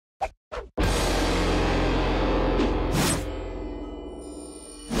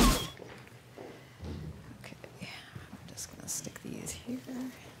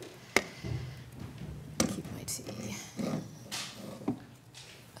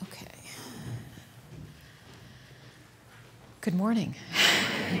Good morning.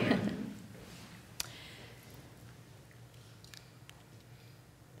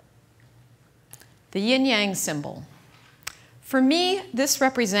 The yin-yang symbol. For me, this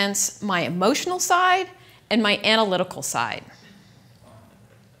represents my emotional side and my analytical side.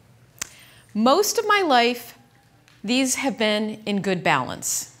 Most of my life, these have been in good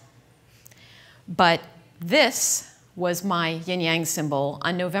balance. But this was my yin-yang symbol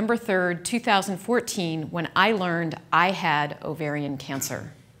on November 3rd, 2014, when I learned I had ovarian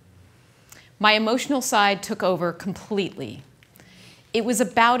cancer. My emotional side took over completely. It was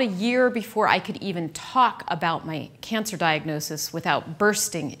about a year before I could even talk about my cancer diagnosis without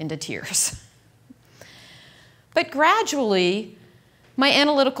bursting into tears. But gradually, my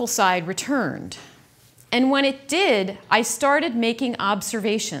analytical side returned. And when it did, I started making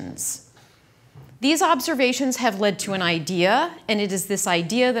observations. These observations have led to an idea, and it is this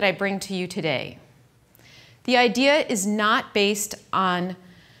idea that I bring to you today. The idea is not based on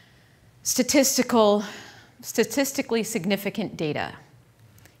statistically significant data.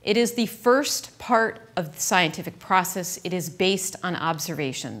 It is the first part of the scientific process. It is based on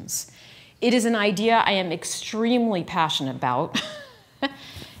observations. It is an idea I am extremely passionate about,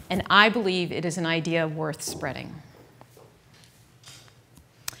 and I believe it is an idea worth spreading.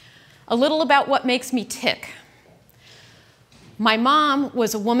 A little about what makes me tick. My mom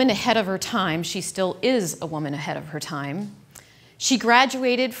was a woman ahead of her time. She still is a woman ahead of her time. She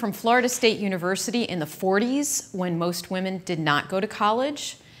graduated from Florida State University in the 40s when most women did not go to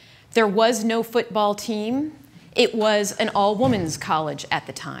college. There was no football team. It was an all-women's college at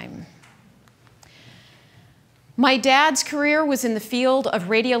the time. My dad's career was in the field of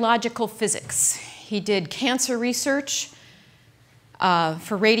radiological physics. He did cancer research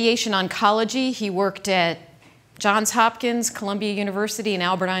for radiation oncology. He worked at Johns Hopkins, Columbia University, and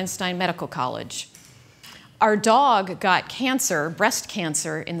Albert Einstein Medical College. Our dog got cancer, breast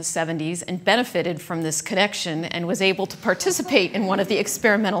cancer, in the 70s and benefited from this connection and was able to participate in one of the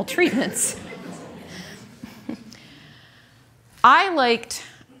experimental treatments. I liked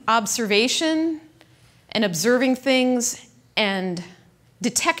observation and observing things and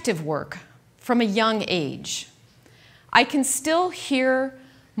detective work from a young age. I can still hear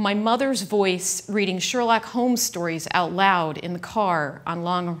my mother's voice reading Sherlock Holmes stories out loud in the car on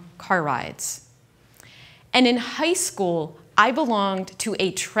long car rides. And in high school, I belonged to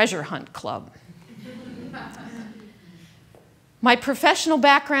a treasure hunt club. My professional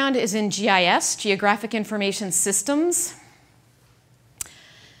background is in GIS, Geographic Information Systems,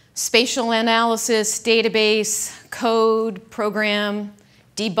 spatial analysis, database, code, program,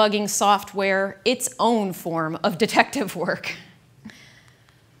 debugging software, its own form of detective work.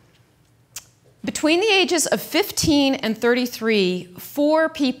 Between the ages of 15 and 33, 4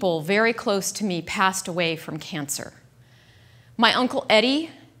 people very close to me passed away from cancer. My Uncle Eddie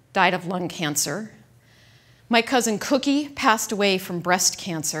died of lung cancer. My cousin Cookie passed away from breast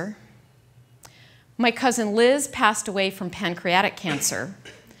cancer. My cousin Liz passed away from pancreatic cancer.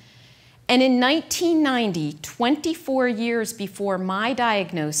 And in 1990, 24 years before my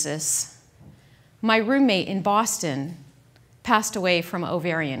diagnosis, my roommate in Boston passed away from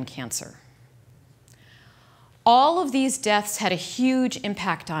ovarian cancer. All of these deaths had a huge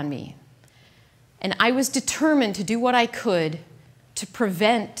impact on me, and I was determined to do what I could to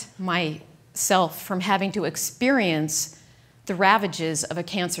prevent myself from having to experience the ravages of a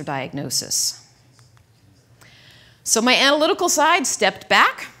cancer diagnosis. So my analytical side stepped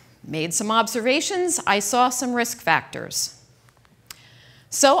back, made some observations. I saw some risk factors.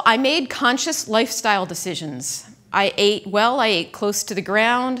 So I made conscious lifestyle decisions. I ate well, I ate close to the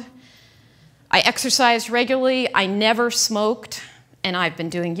ground. I exercised regularly, I never smoked, and I've been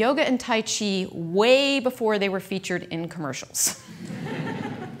doing yoga and Tai Chi way before they were featured in commercials.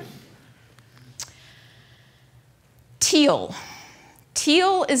 Teal.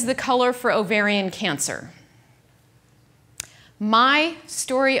 Teal is the color for ovarian cancer. My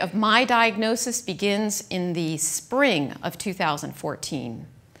story of my diagnosis begins in the spring of 2014.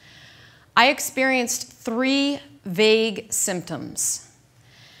 I experienced 3 vague symptoms.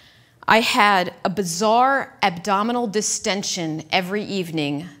 I had a bizarre abdominal distension every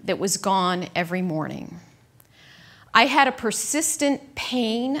evening that was gone every morning. I had a persistent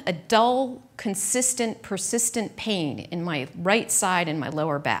pain, a dull, consistent, persistent pain in my right side and my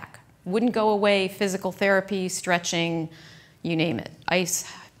lower back. Wouldn't go away, physical therapy, stretching, you name it.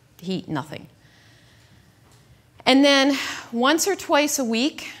 Ice, heat, nothing. And then once or twice a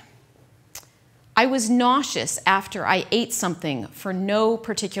week, I was nauseous after I ate something for no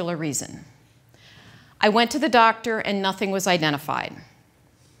particular reason. I went to the doctor and nothing was identified.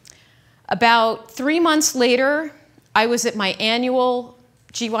 About 3 months later, I was at my annual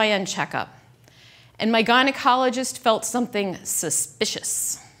GYN checkup, and my gynecologist felt something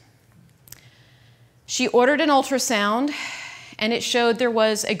suspicious. She ordered an ultrasound, and it showed there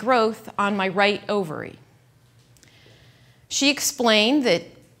was a growth on my right ovary. She explained that,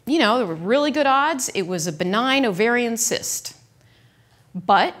 you know, there were really good odds it was a benign ovarian cyst,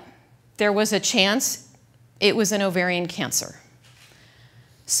 but there was a chance it was an ovarian cancer.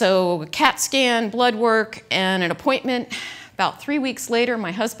 So a CAT scan, blood work, and an appointment. About 3 weeks later,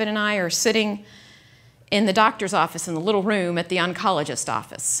 my husband and I are sitting in the doctor's office in the little room at the oncologist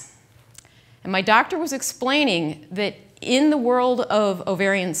office. And my doctor was explaining that in the world of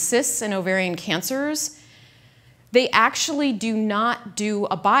ovarian cysts and ovarian cancers, they actually do not do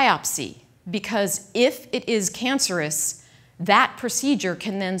a biopsy, because if it is cancerous, that procedure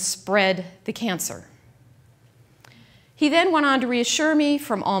can then spread the cancer. He then went on to reassure me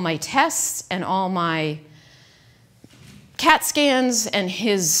from all my tests and all my CAT scans and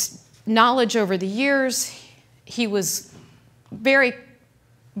his knowledge over the years, he was very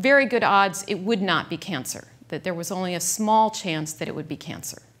good odds it would not be cancer, that there was only a small chance that it would be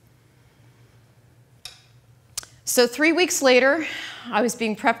cancer. So 3 weeks later, I was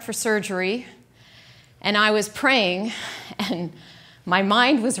being prepped for surgery, and I was praying, and my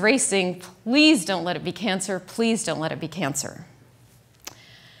mind was racing, please don't let it be cancer, please don't let it be cancer.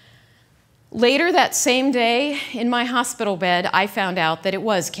 Later that same day, in my hospital bed, I found out that it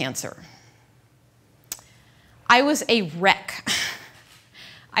was cancer. I was a wreck.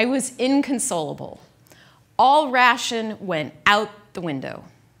 I was inconsolable. All ration went out the window.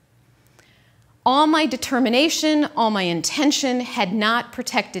 All my determination, all my intention had not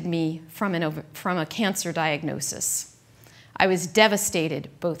protected me from a cancer diagnosis. I was devastated,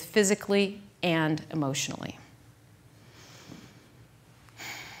 both physically and emotionally.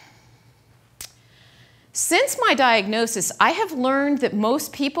 Since my diagnosis, I have learned that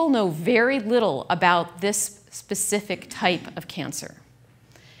most people know very little about this specific type of cancer.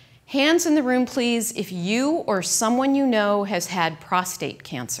 Hands in the room, please, if you or someone you know has had prostate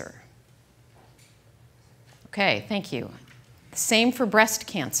cancer. Okay, thank you. Same for breast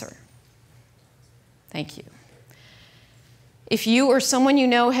cancer. Thank you. If you or someone you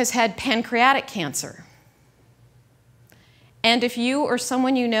know has had pancreatic cancer. And if you or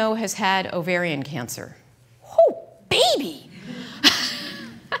someone you know has had ovarian cancer. Oh, baby!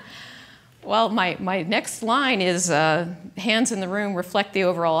 Well, my next line is hands in the room reflect the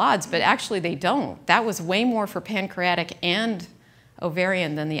overall odds, but actually they don't. That was way more for pancreatic and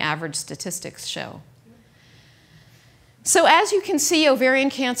ovarian than the average statistics show. So as you can see,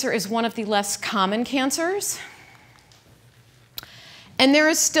 ovarian cancer is one of the less common cancers. And there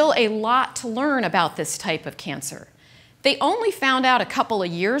is still a lot to learn about this type of cancer. They only found out a couple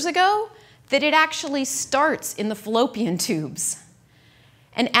of years ago that it actually starts in the fallopian tubes.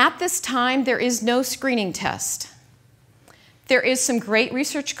 And at this time, there is no screening test. There is some great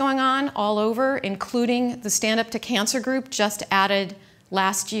research going on all over, including the Stand Up to Cancer group just added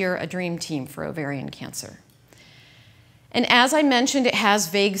last year a dream team for ovarian cancer. And as I mentioned, it has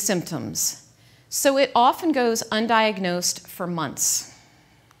vague symptoms. So it often goes undiagnosed for months.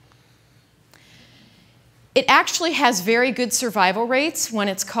 It actually has very good survival rates when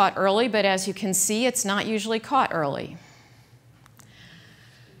it's caught early, but as you can see, it's not usually caught early.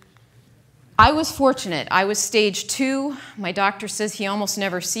 I was fortunate. I was stage 2. My doctor says he almost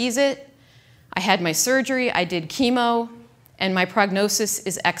never sees it. I had my surgery, I did chemo, and my prognosis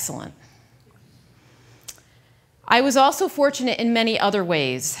is excellent. I was also fortunate in many other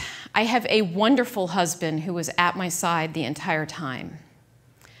ways. I have a wonderful husband who was at my side the entire time.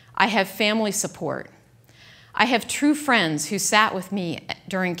 I have family support. I have true friends who sat with me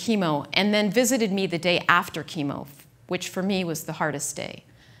during chemo and then visited me the day after chemo, which for me was the hardest day.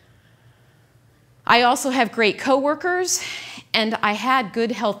 I also have great coworkers, and I had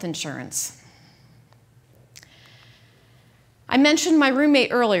good health insurance. I mentioned my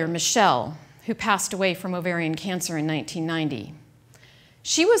roommate earlier, Michelle, who passed away from ovarian cancer in 1990.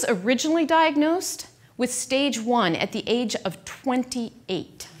 She was originally diagnosed with stage 1 at the age of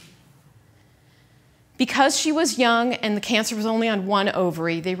 28. Because she was young and the cancer was only on one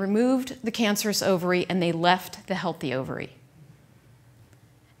ovary, they removed the cancerous ovary and they left the healthy ovary.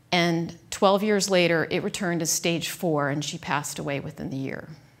 And 12 years later, it returned to stage 4 and she passed away within the year.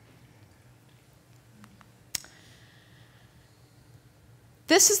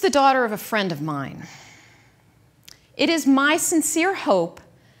 This is the daughter of a friend of mine. It is my sincere hope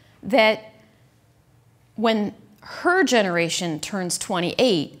that when her generation turns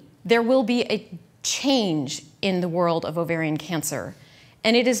 28, there will be a change in the world of ovarian cancer.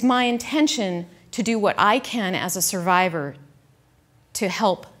 And it is my intention to do what I can as a survivor to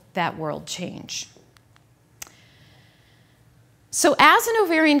help that world change. So as an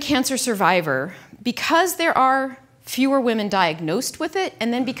ovarian cancer survivor, because there are fewer women diagnosed with it,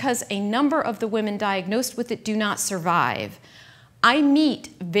 and then because a number of the women diagnosed with it do not survive, I meet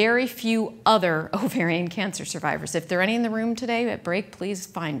very few other ovarian cancer survivors. If there are any in the room today at break, please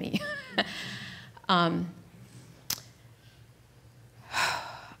find me.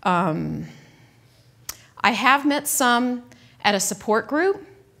 I have met some at a support group,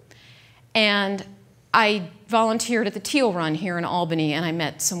 and I volunteered at the Teal Run here in Albany, and I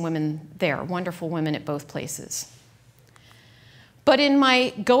met some women there, wonderful women at both places. But in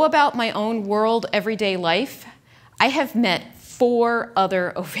my go about my own world everyday life, I have met 4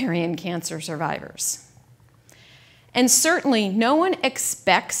 other ovarian cancer survivors. And certainly no one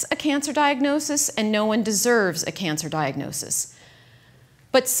expects a cancer diagnosis and no one deserves a cancer diagnosis.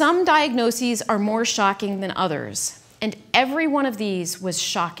 But some diagnoses are more shocking than others, and every one of these was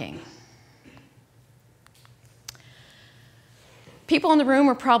shocking. People in the room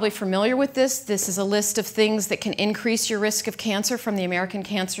are probably familiar with this. This is a list of things that can increase your risk of cancer from the American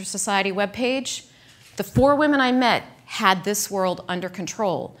Cancer Society webpage. The 4 women I met had this world under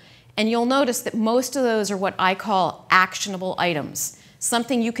control. And you'll notice that most of those are what I call actionable items,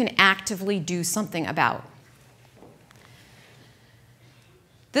 something you can actively do something about.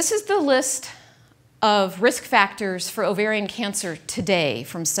 This is the list of risk factors for ovarian cancer today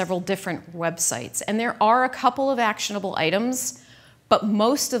from several different websites. And there are a couple of actionable items, but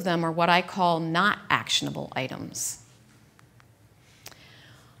most of them are what I call not actionable items.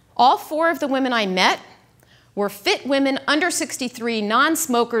 All 4 of the women I met were fit women under 63,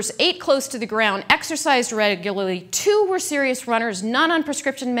 non-smokers, ate close to the ground, exercised regularly, 2 were serious runners, none on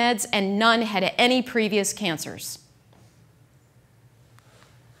prescription meds, and none had any previous cancers.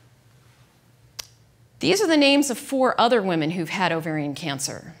 These are the names of 4 other women who've had ovarian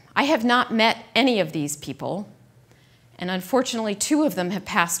cancer. I have not met any of these people, and unfortunately 2 of them have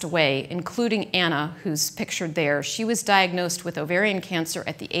passed away, including Anna, who's pictured there. She was diagnosed with ovarian cancer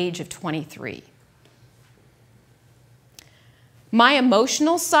at the age of 23. My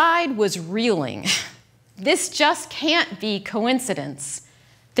emotional side was reeling. This just can't be coincidence.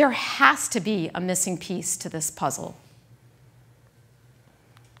 There has to be a missing piece to this puzzle.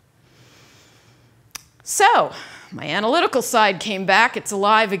 So, my analytical side came back. It's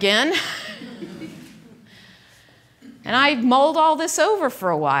alive again. And I mulled all this over for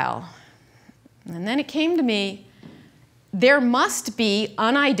a while. And then it came to me, there must be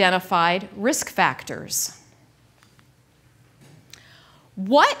unidentified risk factors.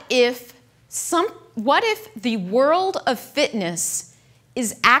 What if the world of fitness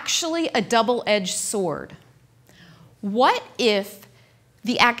is actually a double-edged sword? What if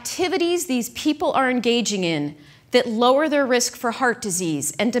the activities these people are engaging in that lower their risk for heart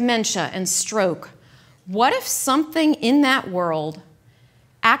disease and dementia and stroke, what if something in that world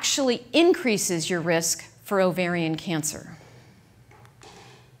actually increases your risk for ovarian cancer?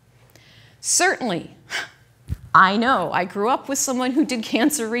 Certainly, I know, I grew up with someone who did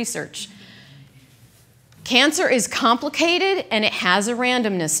cancer research. Cancer is complicated and it has a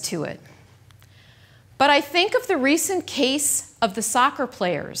randomness to it. But I think of the recent case of the soccer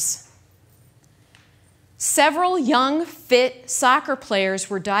players. Several young, fit soccer players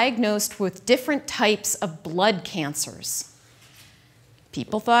were diagnosed with different types of blood cancers.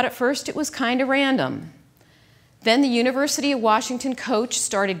 People thought at first it was kind of random. Then the University of Washington coach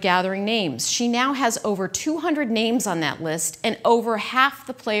started gathering names. She now has over 200 names on that list, and over half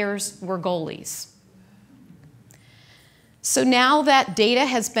the players were goalies. So now that data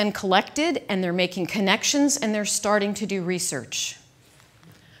has been collected, and they're making connections, and they're starting to do research.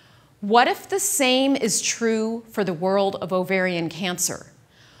 What if the same is true for the world of ovarian cancer?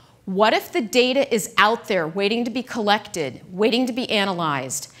 What if the data is out there waiting to be collected, waiting to be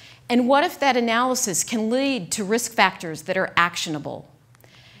analyzed? And what if that analysis can lead to risk factors that are actionable?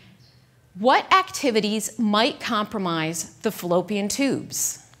 What activities might compromise the fallopian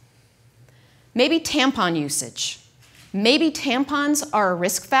tubes? Maybe tampon usage. Maybe tampons are a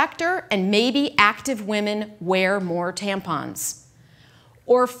risk factor, and maybe active women wear more tampons.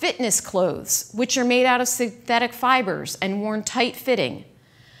 Or fitness clothes, which are made out of synthetic fibers and worn tight-fitting.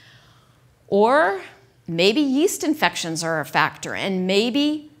 Or maybe yeast infections are a factor, and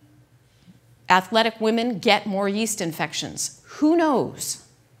maybe athletic women get more yeast infections. Who knows?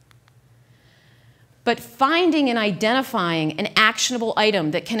 But finding and identifying an actionable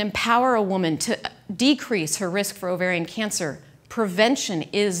item that can empower a woman to decrease her risk for ovarian cancer, prevention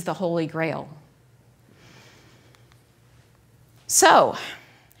is the holy grail. So,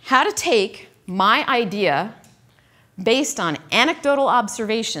 how to take my idea, based on anecdotal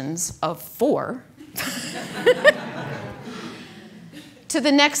observations of 4, to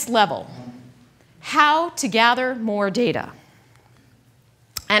the next level: how to gather more data.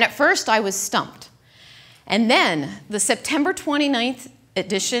 And at first I was stumped. And then the September 29th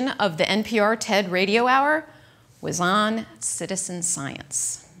edition of the NPR TED Radio Hour was on citizen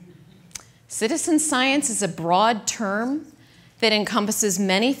science. Citizen science is a broad term that encompasses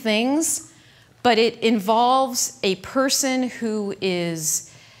many things, but it involves a person who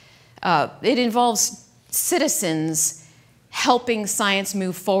is, it involves citizens helping science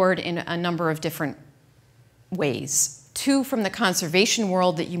move forward in a number of different ways. 2 from the conservation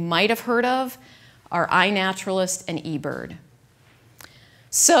world that you might have heard of are iNaturalist and eBird.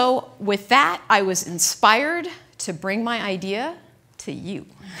 So with that, I was inspired to bring my idea to you.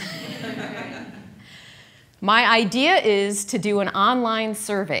 My idea is to do an online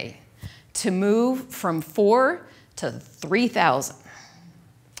survey to move from 4 to 3,000.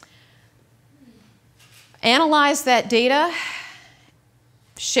 Analyze that data,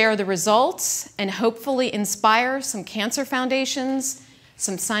 share the results, and hopefully inspire some cancer foundations,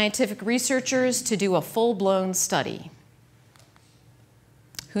 some scientific researchers to do a full-blown study.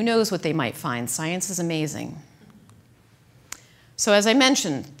 Who knows what they might find? Science is amazing. So as I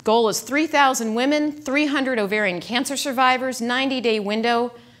mentioned, goal is 3,000 women, 300 ovarian cancer survivors, 90-day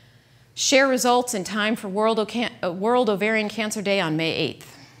window. Share results in time for World Ovarian Cancer Day on May 8th.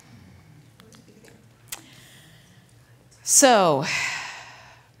 So,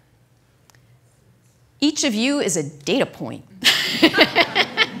 each of you is a data point.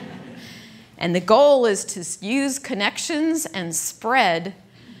 And the goal is to use connections and spread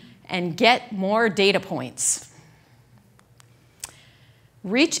and get more data points.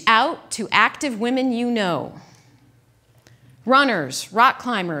 Reach out to active women you know. Runners, rock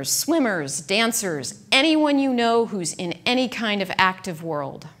climbers, swimmers, dancers, anyone you know who's in any kind of active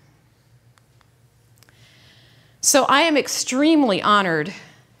world. So I am extremely honored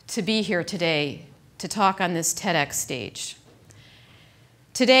to be here today to talk on this TEDx stage.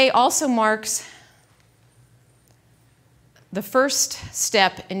 Today also marks the first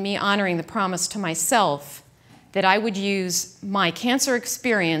step in me honoring the promise to myself that I would use my cancer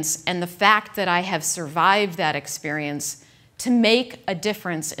experience and the fact that I have survived that experience to make a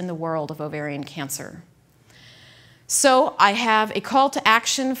difference in the world of ovarian cancer. So I have a call to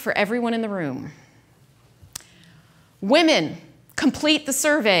action for everyone in the room. Women, complete the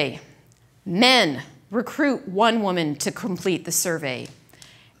survey. Men, recruit 1 woman to complete the survey.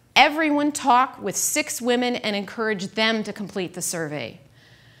 Everyone talk with 6 women and encourage them to complete the survey.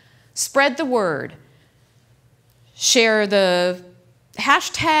 Spread the word. Share the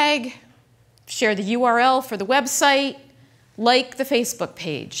hashtag, share the URL for the website, like the Facebook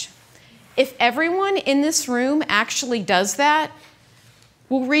page. If everyone in this room actually does that,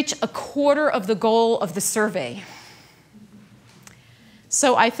 we'll reach 1/4 of the goal of the survey.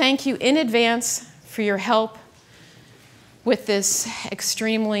 So I thank you in advance for your help with this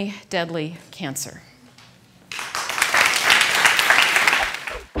extremely deadly cancer.